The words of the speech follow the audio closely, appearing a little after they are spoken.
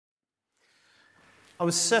I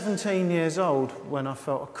was 17 years old when I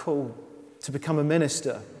felt a call to become a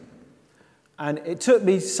minister. And it took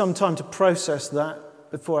me some time to process that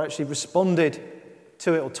before I actually responded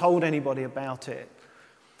to it or told anybody about it.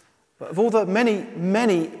 But of all the many,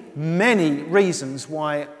 many, many reasons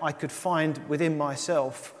why I could find within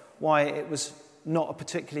myself why it was not a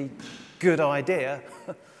particularly good idea,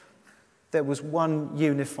 there was one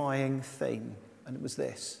unifying theme, and it was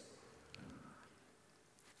this: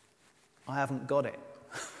 I haven't got it.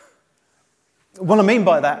 What I mean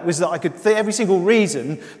by that was that I could every single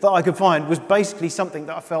reason that I could find was basically something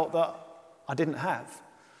that I felt that I didn't have.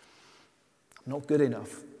 I'm not good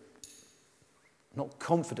enough. Not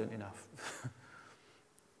confident enough.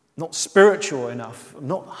 Not spiritual enough. I'm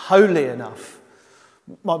not holy enough.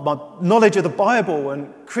 My knowledge of the Bible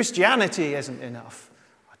and Christianity isn't enough.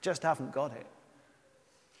 I just haven't got it.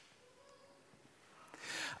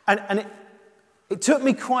 And it took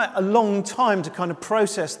me quite a long time to kind of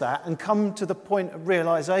process that and come to the point of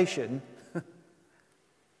realization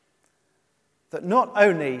that not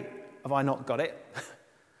only have I not got it,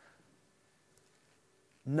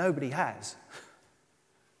 nobody has.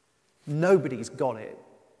 Nobody's got it.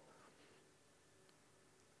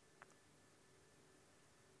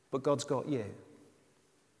 But God's got you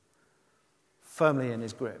firmly in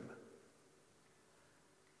his grip.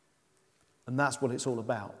 And that's what it's all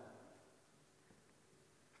about.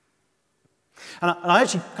 And I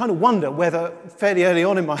actually kind of wonder whether fairly early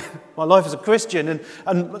on in my life as a Christian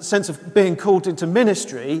and a sense of being called into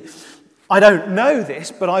ministry, I don't know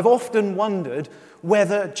this, but I've often wondered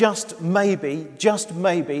whether just maybe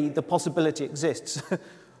the possibility exists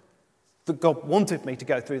that God wanted me to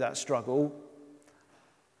go through that struggle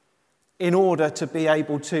in order to be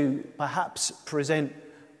able to perhaps present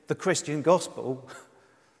the Christian gospel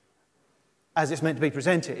as it's meant to be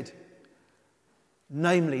presented,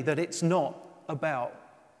 namely that it's not about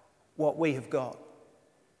what we have got.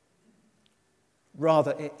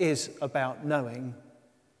 Rather, it is about knowing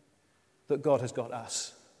that God has got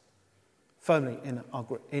us firmly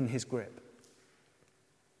in his grip.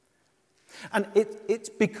 And it's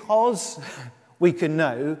because we can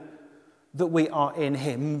know that we are in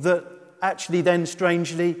him that actually then,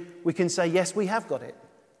 strangely, we can say, yes, we have got it.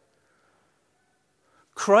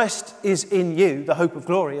 Christ is in you, the hope of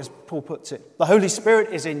glory, as Paul puts it. The Holy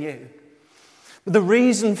Spirit is in you. But the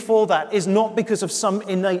reason for that is not because of some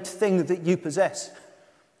innate thing that you possess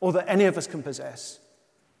or that any of us can possess.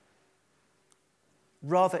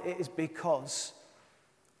 Rather, it is because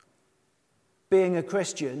being a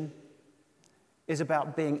Christian is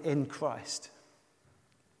about being in Christ.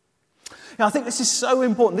 Now, I think this is so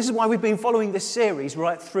important. This is why we've been following this series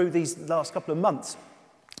right through these last couple of months.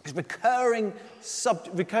 It's recurring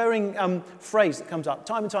phrase that comes up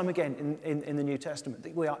time and time again in the New Testament,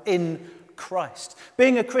 that we are in Christ.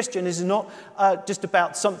 Being a Christian is not just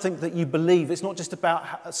about something that you believe. It's not just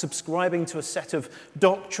about subscribing to a set of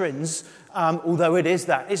doctrines, although it is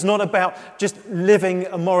that. It's not about just living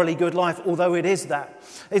a morally good life, although it is that.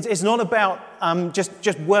 It's not about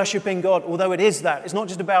just worshipping God, although it is that. It's not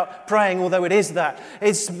just about praying, although it is that.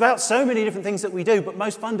 It's about so many different things that we do, but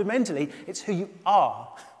most fundamentally, it's who you are.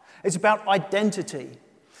 It's about identity.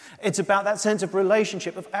 It's about that sense of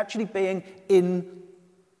relationship, of actually being in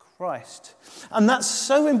Christ. And that's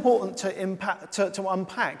so important to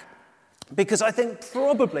unpack, because I think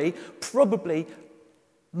probably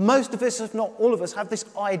most of us, if not all of us, have this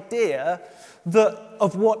idea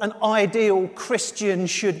of what an ideal Christian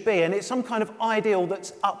should be. And it's some kind of ideal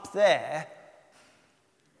that's up there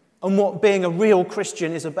and what being a real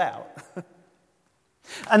Christian is about.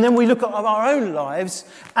 And then we look at our own lives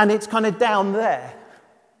and it's kind of down there.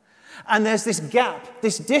 And there's this gap,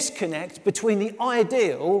 this disconnect between the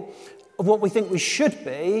ideal of what we think we should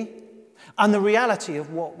be and the reality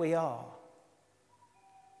of what we are.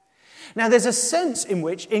 Now, there's a sense in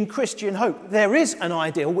which, in Christian hope, there is an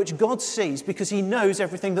ideal which God sees because he knows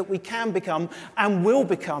everything that we can become and will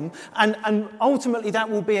become. And ultimately, that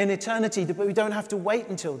will be an eternity, but we don't have to wait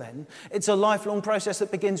until then. It's a lifelong process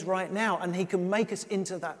that begins right now, and he can make us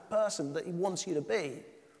into that person that he wants you to be.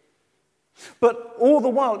 But all the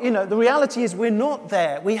while, the reality is we're not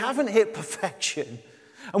there. We haven't hit perfection.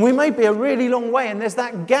 And we may be a really long way, and there's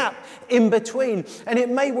that gap in between. And it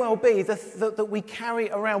may well be that we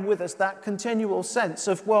carry around with us that continual sense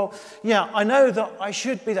of, well, yeah, I know that I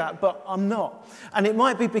should be that, but I'm not. And it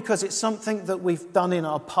might be because it's something that we've done in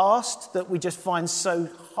our past that we just find so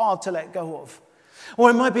hard to let go of. Or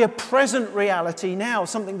it might be a present reality now,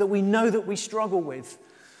 something that we know that we struggle with.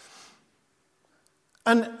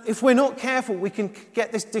 And if we're not careful, we can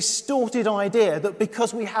get this distorted idea that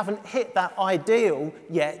because we haven't hit that ideal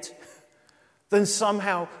yet, then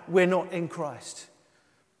somehow we're not in Christ.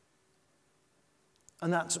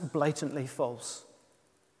 And that's blatantly false.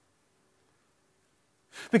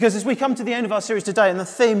 Because as we come to the end of our series today, and the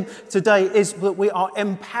theme today is that we are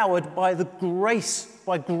empowered by grace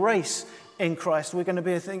in Christ, we're going to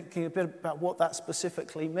be thinking a bit about what that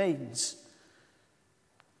specifically means.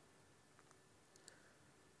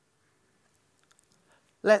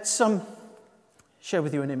 Let's share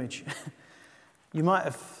with you an image. You might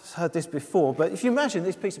have heard this before, but if you imagine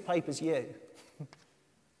this piece of paper is you.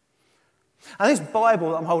 And this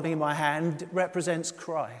Bible that I'm holding in my hand represents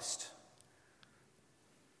Christ.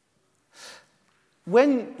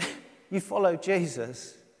 When you follow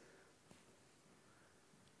Jesus,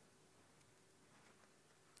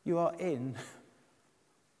 you are in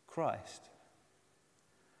Christ.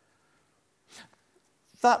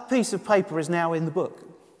 That piece of paper is now in the book.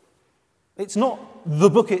 It's not the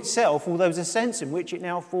book itself, although there's a sense in which it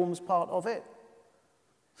now forms part of it.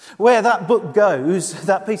 Where that book goes,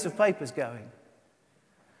 that piece of paper's going.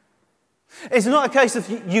 It's not a case of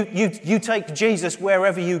you take Jesus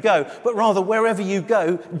wherever you go, but rather wherever you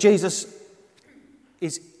go, Jesus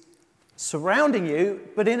is surrounding you,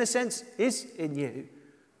 but in a sense is in you.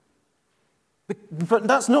 But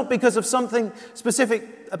that's not because of something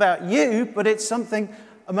specific about you, but it's something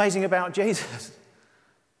amazing about Jesus.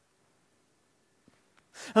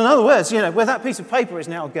 In other words, where that piece of paper is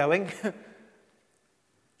now going,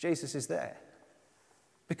 Jesus is there.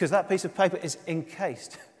 Because that piece of paper is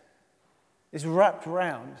encased, is wrapped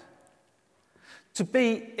around. To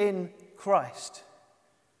be in Christ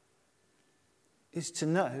is to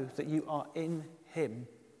know that you are in Him.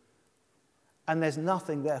 And there's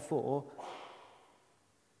nothing, therefore,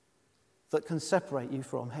 that can separate you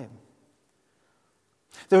from Him.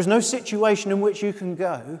 There is no situation in which you can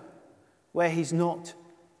go where He's not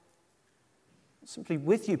simply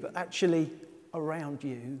with you, but actually around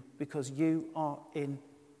you, because you are in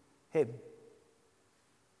Him.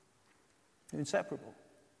 You're inseparable.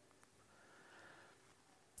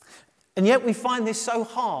 And yet we find this so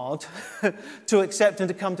hard to accept and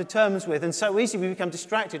to come to terms with, and so easily we become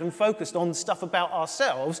distracted and focused on stuff about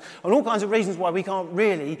ourselves, and all kinds of reasons why we can't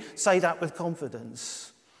really say that with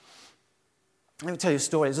confidence. Let me tell you a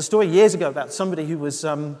story. There's a story years ago about somebody who was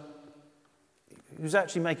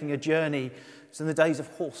actually making a journey. It was in the days of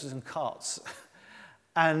horses and carts.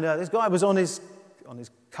 And this guy was on his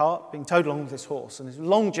cart, being towed along with this horse, and it's a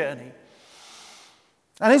long journey.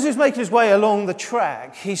 And as he was making his way along the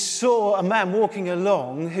track, he saw a man walking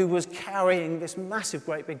along who was carrying this massive,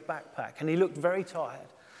 great big backpack, and he looked very tired.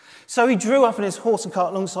 So he drew up in his horse and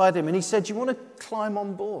cart alongside him, and he said, "Do you want to climb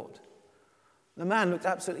on board?" The man looked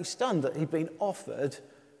absolutely stunned that he'd been offered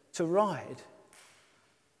to ride.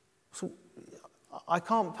 So, "I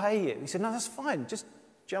can't pay you." He said, "No, that's fine, just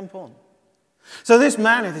jump on." So this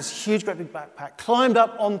man with this huge, great big backpack climbed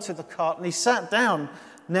up onto the cart, and he sat down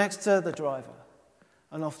next to the driver.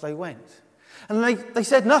 And off they went. And they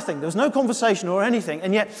said nothing. There was no conversation or anything.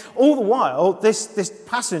 And yet, all the while, this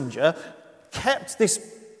passenger kept this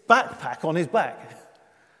backpack on his back.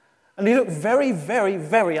 And he looked very, very,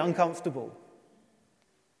 very uncomfortable.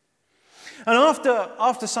 And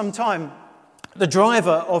after some time, the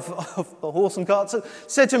driver of the horse and cart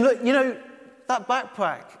said to him, "Look, that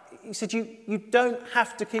backpack," he said, you don't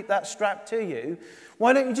have to keep that strapped to you.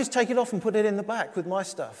 Why don't you just take it off and put it in the back with my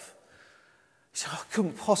stuff? He said, "I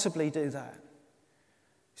couldn't possibly do that."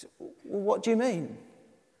 He said, "Well, what do you mean?"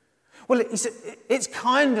 Well, he said, "It's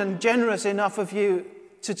kind and generous enough of you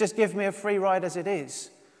to just give me a free ride as it is.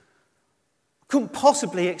 I couldn't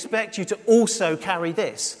possibly expect you to also carry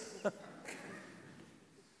this."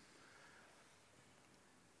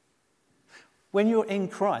 When you're in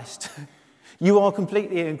Christ, you are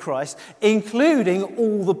completely in Christ, including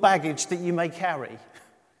all the baggage that you may carry.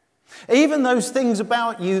 Even those things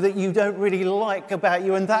about you that you don't really like about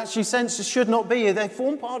you and that you sense should not be you, they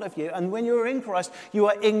form part of you. And when you're in Christ, you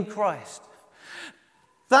are in Christ.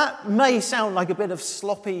 That may sound like a bit of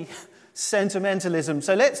sloppy sentimentalism.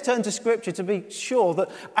 So let's turn to Scripture to be sure that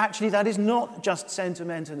actually that is not just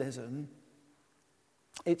sentimentalism.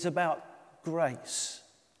 It's about grace.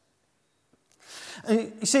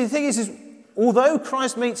 And you see, the thing is although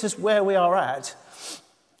Christ meets us where we are at,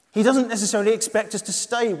 He doesn't necessarily expect us to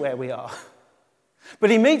stay where we are. But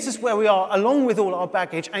He meets us where we are along with all our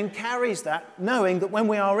baggage and carries that, knowing that when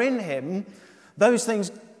we are in Him, those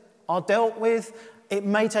things are dealt with. It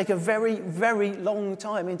may take a very, very long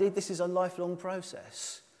time. Indeed, this is a lifelong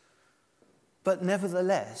process. But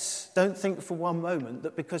nevertheless, don't think for one moment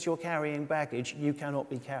that because you're carrying baggage, you cannot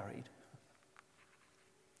be carried.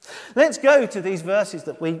 Let's go to these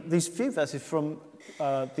few verses from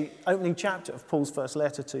the opening chapter of Paul's first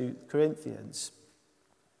letter to Corinthians.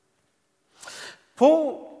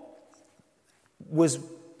 Paul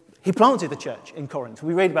he planted the church in Corinth.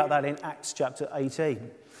 We read about that in Acts chapter 18.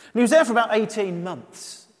 And he was there for about 18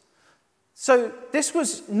 months. So this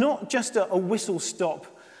was not just a whistle-stop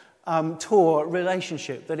tour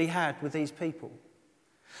relationship that he had with these people.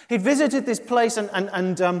 He'd visited this place,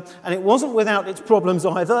 and it wasn't without its problems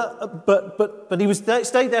either, but he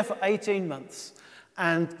stayed there for 18 months,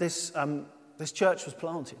 and this church was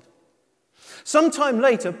planted. Sometime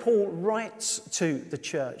later, Paul writes to the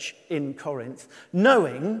church in Corinth,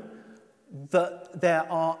 knowing that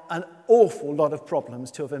there are an awful lot of problems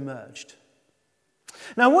to have emerged.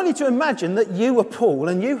 Now, I want you to imagine that you were Paul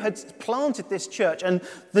and you had planted this church, and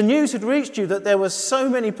the news had reached you that there were so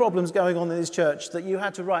many problems going on in this church that you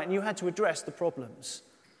had to write and you had to address the problems.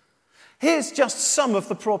 Here's just some of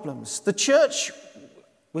the problems. The church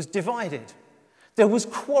was divided. There was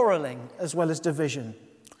quarrelling as well as division.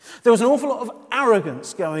 There was an awful lot of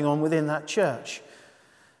arrogance going on within that church.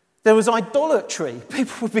 There was idolatry.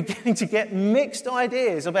 People were beginning to get mixed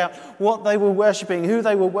ideas about what they were worshipping, who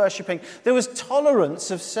they were worshipping. There was tolerance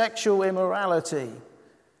of sexual immorality.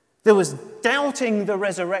 There was doubting the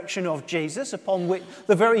resurrection of Jesus, upon which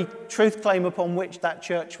the very truth claim upon which that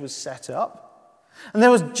church was set up. And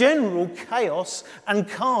there was general chaos and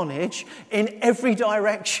carnage in every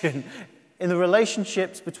direction in the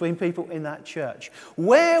relationships between people in that church.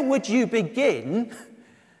 Where would you begin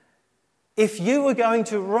if you were going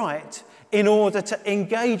to write in order to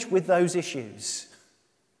engage with those issues?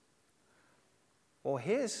 Well,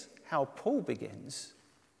 here's how Paul begins.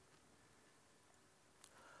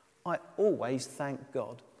 I always thank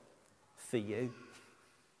God for you,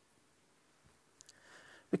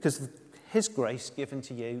 because of his grace given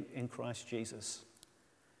to you in Christ Jesus.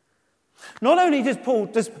 Not only does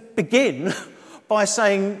Paul begin by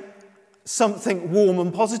saying something warm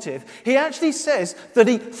and positive, he actually says that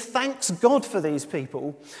he thanks God for these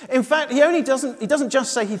people. In fact, he doesn't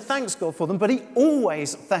just say he thanks God for them, but he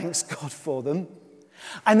always thanks God for them.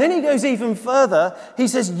 And then he goes even further. He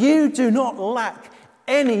says, you do not lack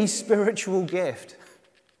any spiritual gift.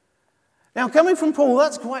 Now, coming from Paul,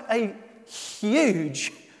 that's quite a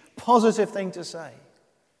huge positive thing to say.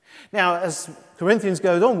 Now, as Corinthians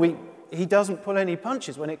goes on, he doesn't pull any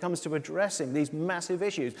punches when it comes to addressing these massive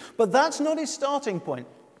issues. But that's not his starting point.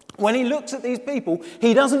 When he looks at these people,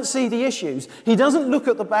 he doesn't see the issues. He doesn't look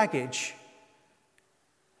at the baggage.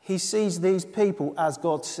 He sees these people as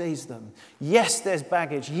God sees them. Yes, there's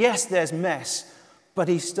baggage. Yes, there's mess. But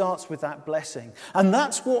he starts with that blessing. And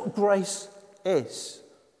that's what grace is.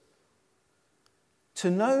 To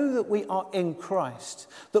know that we are in Christ,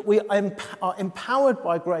 that we are empowered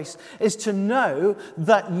by grace, is to know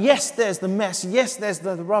that yes, there's the mess, yes, there's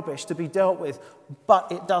the rubbish to be dealt with,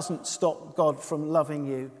 but it doesn't stop God from loving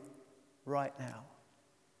you right now.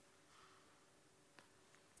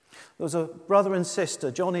 There was a brother and sister,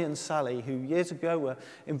 Johnny and Sally, who years ago were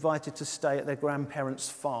invited to stay at their grandparents'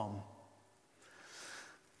 farm.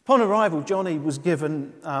 Upon arrival, Johnny was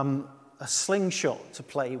given a slingshot to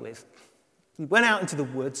play with. He went out into the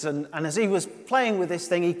woods, and as he was playing with this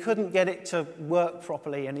thing, he couldn't get it to work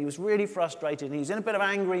properly, and he was really frustrated, and he was in a bit of an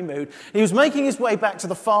angry mood. He was making his way back to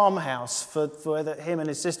the farmhouse for him and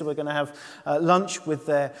his sister were going to have lunch with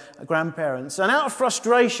their grandparents. And out of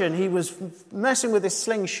frustration, he was messing with his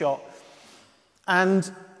slingshot,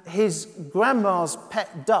 and his grandma's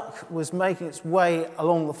pet duck was making its way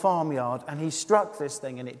along the farmyard, and he struck this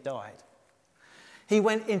thing, and it died. He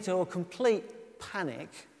went into a complete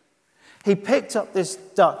panic. He picked up this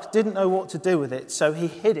duck, didn't know what to do with it, so he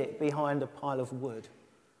hid it behind a pile of wood.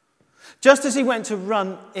 Just as he went to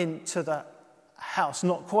run into the house,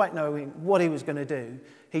 not quite knowing what he was going to do,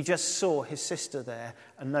 he just saw his sister there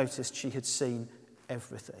and noticed she had seen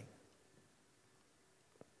everything.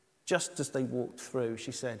 Just as they walked through,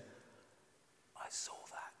 she said, I saw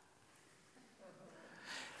that.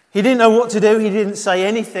 He didn't know what to do. He didn't say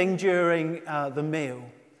anything during the meal.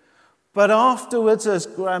 But afterwards, as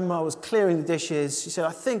Grandma was clearing the dishes, she said,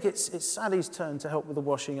 I think it's Sally's turn to help with the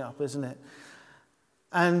washing up, isn't it?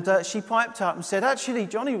 And she piped up and said, actually,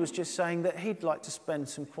 Johnny was just saying that he'd like to spend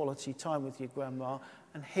some quality time with you, Grandma,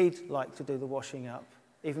 and he'd like to do the washing up,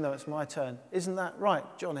 even though it's my turn. Isn't that right,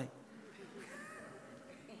 Johnny?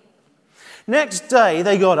 Next day,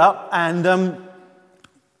 they got up, and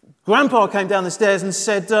Grandpa came down the stairs and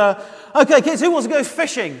said, okay, kids, who wants to go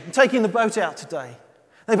fishing? I'm taking the boat out today.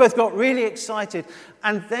 They both got really excited.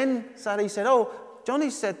 And then Sally said, Johnny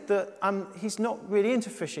said that he's not really into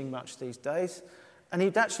fishing much these days, and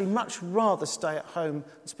he'd actually much rather stay at home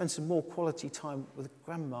and spend some more quality time with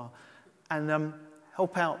Grandma. And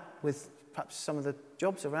help out with perhaps some of the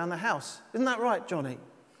jobs around the house. Isn't that right, Johnny?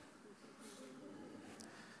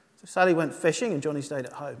 So Sally went fishing and Johnny stayed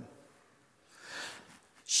at home.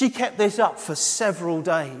 She kept this up for several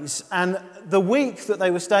days, and the week that they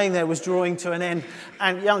were staying there was drawing to an end,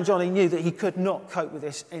 and young Johnny knew that he could not cope with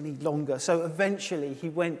this any longer. So eventually he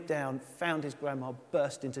went down, found his grandma,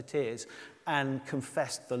 burst into tears, and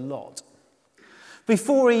confessed the lot.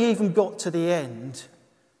 Before he even got to the end,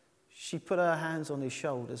 she put her hands on his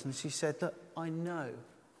shoulders and she said, "Look, I know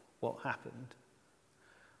what happened.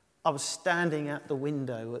 I was standing at the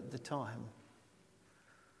window at the time.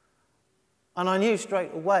 And I knew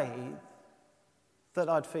straight away that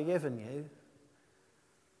I'd forgiven you.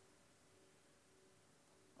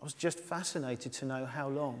 I was just fascinated to know how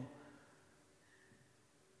long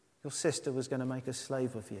your sister was going to make a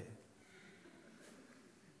slave of you."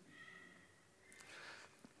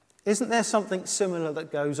 Isn't there something similar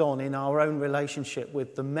that goes on in our own relationship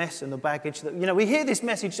with the mess and the baggage that, we hear this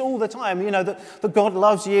message all the time, that God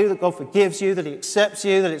loves you, that God forgives you, that he accepts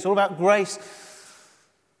you, that it's all about grace.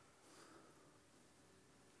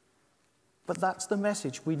 But that's the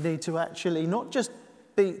message we need to actually not just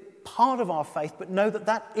be part of our faith, but know that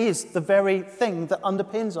that is the very thing that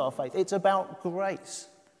underpins our faith. It's about grace.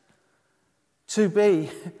 To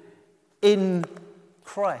be in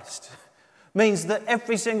Christ means that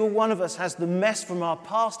every single one of us has the mess from our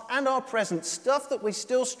past and our present, stuff that we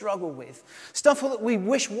still struggle with, stuff that we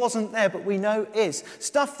wish wasn't there but we know is,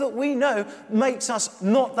 stuff that we know makes us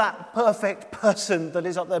not that perfect person that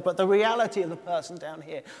is up there, but the reality of the person down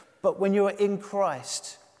here. But when you are in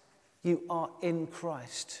Christ, you are in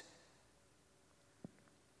Christ.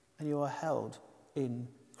 And you are held in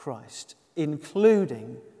Christ,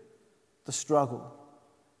 including the struggle,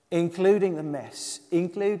 including the mess,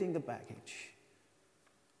 including the baggage.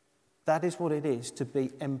 That is what it is to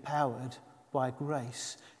be empowered by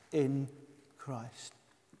grace in Christ.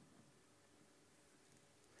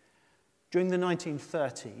 During the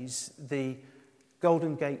 1930s, the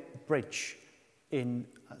Golden Gate Bridge in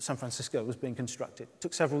San Francisco was being constructed. It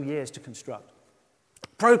took several years to construct.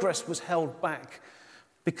 Progress was held back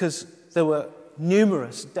because there were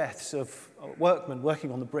numerous deaths of workmen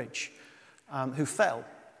working on the bridge who fell.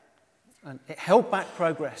 And it held back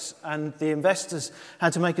progress, and the investors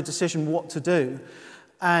had to make a decision what to do.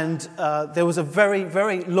 And there was a very,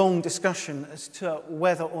 very long discussion as to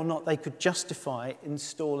whether or not they could justify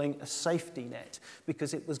installing a safety net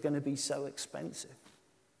because it was going to be so expensive.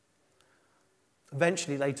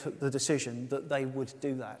 Eventually, they took the decision that they would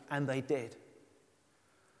do that, and they did.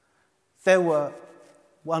 There were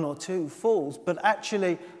one or two falls, but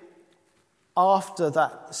actually, after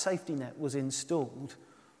that safety net was installed,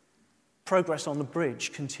 progress on the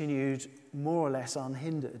bridge continued more or less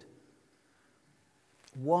unhindered.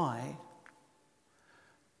 Why?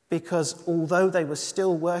 Because although they were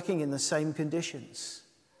still working in the same conditions,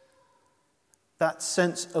 that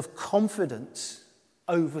sense of confidence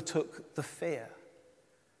overtook the fear.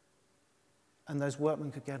 And those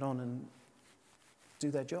workmen could get on and do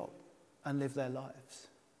their job and live their lives.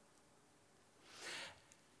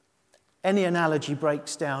 Any analogy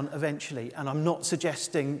breaks down eventually, and I'm not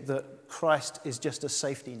suggesting that Christ is just a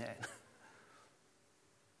safety net.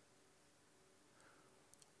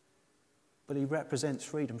 But he represents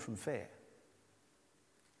freedom from fear.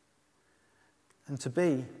 And to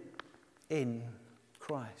be in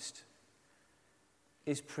Christ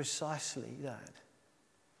is precisely that.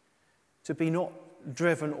 To be not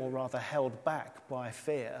driven, or rather held back by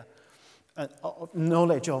fear,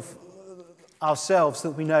 knowledge of ourselves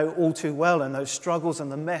that we know all too well, and those struggles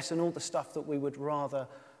and the mess and all the stuff that we would rather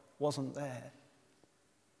wasn't there.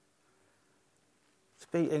 To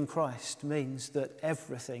be in Christ means that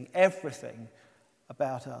everything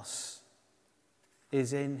about us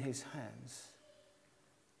is in his hands.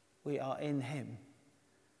 We are in him.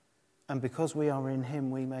 And because we are in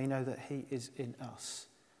him, we may know that he is in us.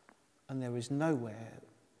 And there is nowhere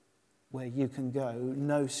where you can go,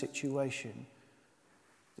 no situation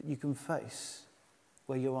that you can face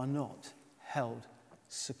where you are not held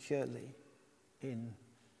securely in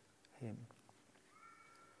him.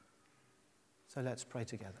 So let's pray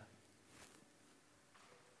together.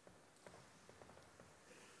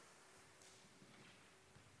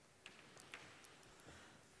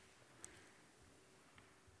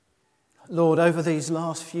 Lord, over these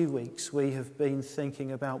last few weeks, we have been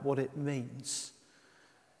thinking about what it means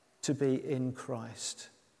to be in Christ.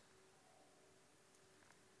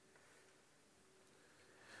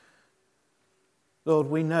 Lord,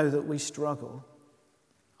 we know that we struggle,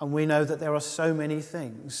 and we know that there are so many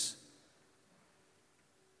things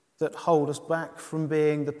that hold us back from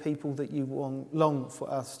being the people that you long for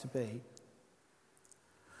us to be.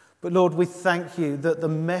 But Lord, we thank you that the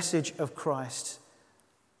message of Christ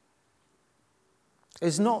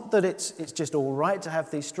is not that it's just all right to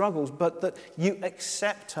have these struggles, but that you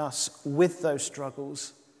accept us with those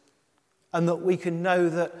struggles, and that we can know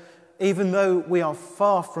that even though we are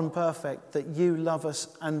far from perfect, that you love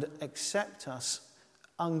us and accept us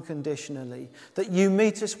unconditionally, that you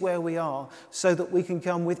meet us where we are so that we can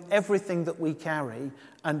come with everything that we carry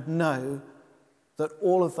and know that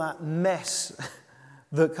all of that mess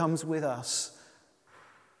that comes with us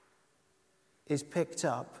is picked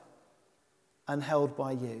up and held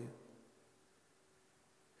by you.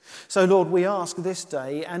 So, Lord, we ask this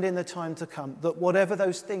day and in the time to come that whatever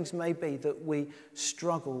those things may be that we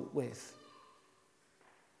struggle with,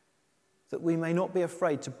 that we may not be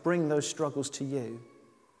afraid to bring those struggles to you,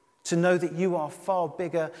 to know that you are far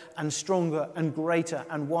bigger and stronger and greater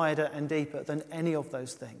and wider and deeper than any of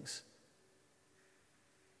those things.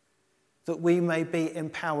 That we may be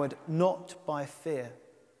empowered not by fear,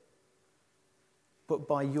 but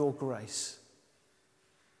by your grace.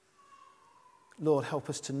 Lord, help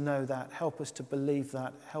us to know that, help us to believe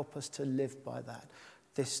that, help us to live by that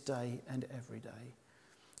this day and every day.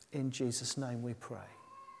 In Jesus' name we pray.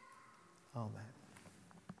 Amen.